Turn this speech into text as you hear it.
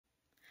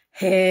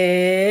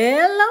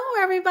Hello,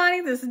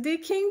 everybody. This is D.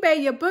 King Bay,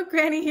 your book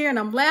granny here, and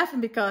I'm laughing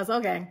because,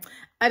 okay,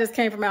 I just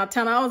came from out of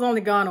town. I was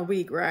only gone a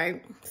week,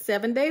 right?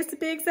 7 days to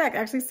be exact.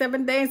 Actually,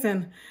 7 days,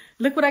 and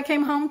look what I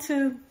came home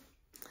to.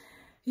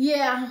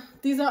 Yeah,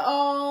 these are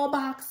all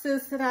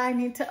boxes that I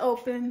need to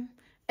open.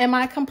 Am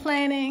I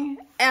complaining?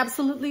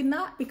 Absolutely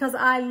not, because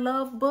I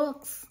love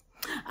books.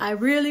 I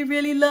really,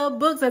 really love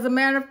books. As a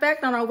matter of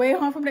fact, on our way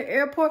home from the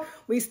airport,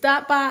 we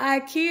stopped by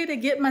IKEA to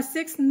get my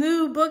 6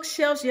 new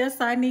bookshelves.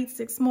 Yes, I need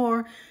 6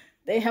 more.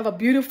 They have a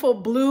beautiful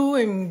blue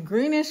and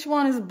greenish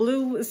one. It's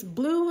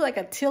blue, like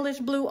a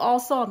tealish blue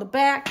also on the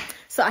back.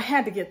 So I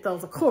had to get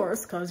those, of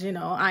course, because, you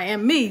know, I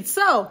am me.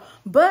 So,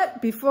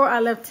 but before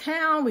I left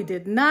town, we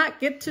did not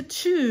get to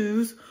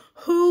choose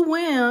who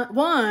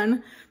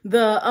won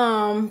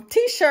the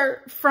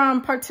t-shirt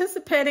from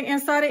participating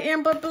inside the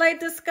Ember Blade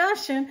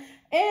discussion.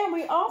 And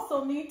we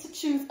also need to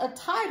choose a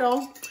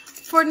title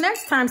for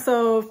next time.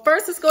 So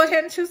first, let's go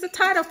ahead and choose the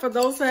title for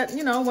those that,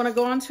 you know, want to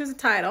go on and choose a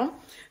title.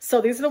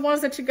 So these are the ones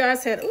that you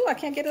guys had. Oh, I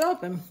can't get it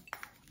open.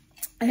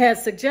 I had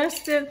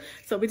suggested.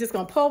 So we're just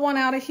going to pull one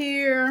out of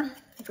here.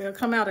 They'll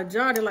come out a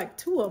jar. They're like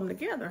 2 of them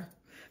together.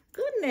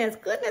 Goodness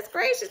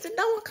gracious. Did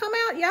no one come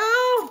out,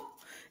 y'all?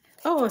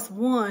 Oh, it's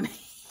 1.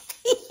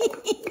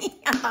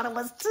 I thought it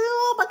was 2.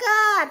 Oh, my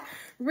God.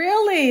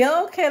 Really?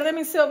 Okay, let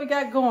me see what we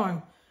got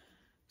going.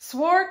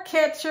 Sword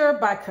Catcher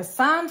by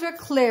Cassandra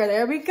Clare.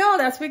 There we go.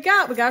 That's what we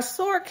got. We got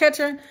Sword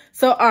Catcher.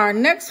 So our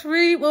next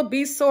read will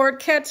be Sword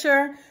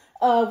Catcher.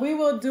 We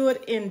will do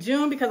it in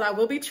June because I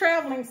will be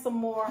traveling some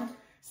more.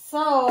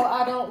 So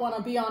I don't want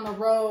to be on the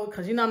road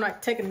because, you know, I'm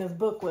not taking this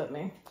book with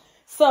me.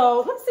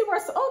 So let's see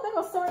where, oh,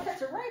 there goes Sword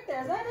Catcher right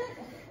there. Is that it?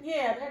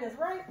 Yeah, that is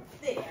right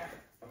there.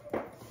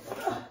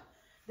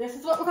 This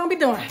is what we're going to be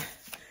doing.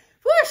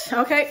 Whoosh,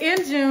 okay,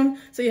 in June.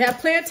 So you have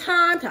plenty of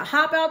time to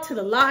hop out to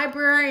the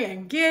library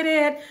and get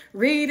it,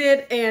 read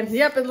it, and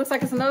yep, it looks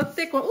like it's another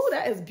thick one. Ooh,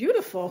 that is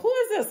beautiful. Who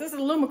is this? This is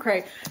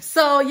Lumicrate.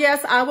 So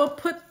yes, I will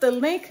put the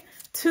link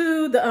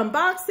to the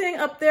unboxing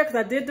up there because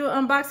I did do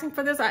an unboxing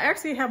for this. I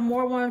actually have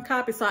more one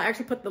copy, so I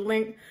actually put the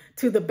link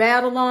to the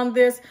battle on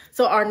this.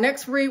 So our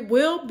next read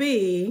will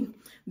be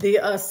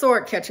the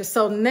Sword Catcher.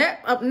 So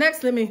up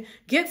next, let me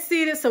get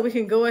seated so we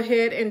can go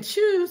ahead and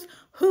choose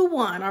who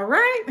won, all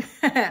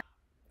right?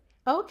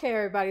 Okay,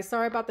 everybody,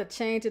 sorry about the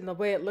change in the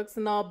way it looks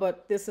and all,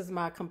 but this is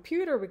my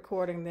computer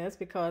recording this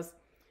because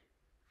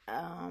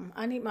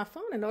I need my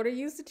phone in order to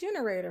use the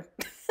generator.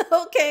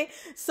 Okay,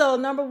 so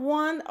number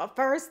 1,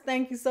 first,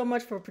 thank you so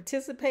much for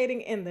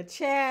participating in the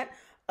chat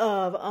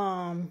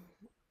of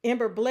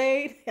Ember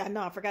Blade. I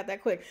know I forgot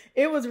that quick.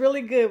 It was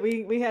really good.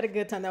 We had a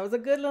good time. That was a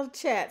good little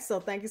chat. So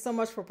thank you so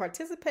much for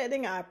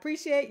participating. I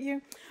appreciate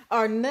you.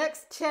 Our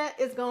next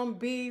chat is going to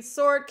be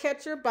Sword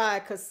Catcher by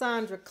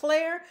Cassandra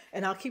Clare.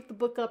 And I'll keep the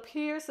book up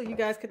here so you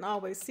guys can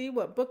always see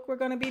what book we're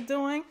going to be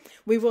doing.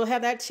 We will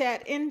have that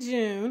chat in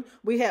June.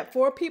 We had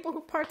 4 people who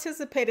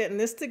participated in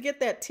this to get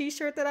that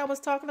t-shirt that I was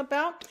talking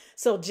about.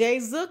 So Jay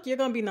Zook, you're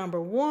going to be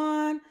number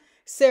 1.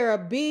 Sarah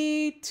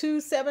B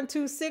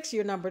 2726,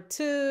 you're number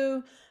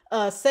 2.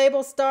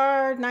 Sable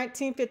Star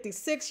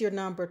 1956, you're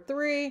number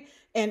 3.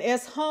 And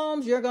S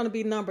Holmes, you're going to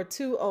be number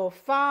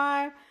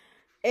 205.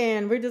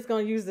 And we're just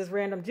going to use this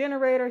random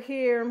generator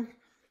here.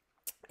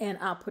 And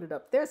I'll put it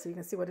up there so you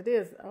can see what it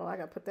is. Oh, I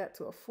got to put that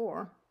to a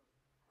 4.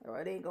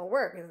 Or it ain't going to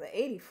work. It's an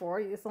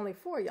 84. It's only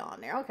 4 y'all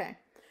in there. Okay.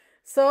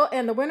 So,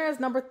 and the winner is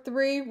number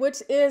 3,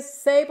 which is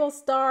Sable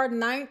Star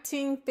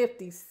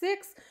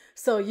 1956.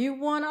 So you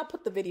won. I'll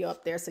put the video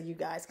up there so you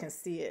guys can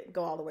see it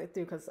go all the way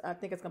through because I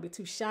think it's going to be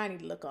too shiny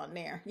to look on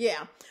there.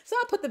 Yeah. So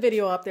I'll put the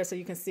video up there so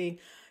you can see.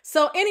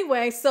 So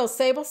anyway, so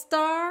Sable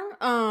Star,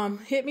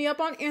 hit me up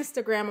on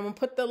Instagram. I'm going to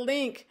put the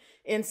link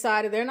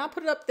inside of there and I'll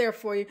put it up there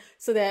for you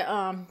so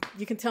that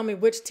you can tell me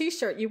which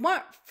t-shirt you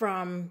want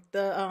from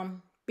the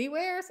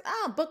Bewares?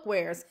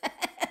 Bookwares.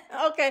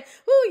 Okay.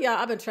 Ooh, y'all,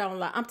 I've been traveling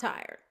a lot. I'm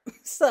tired.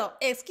 So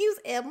excuse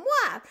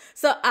moi.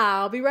 So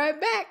I'll be right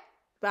back.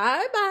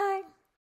 Bye-bye.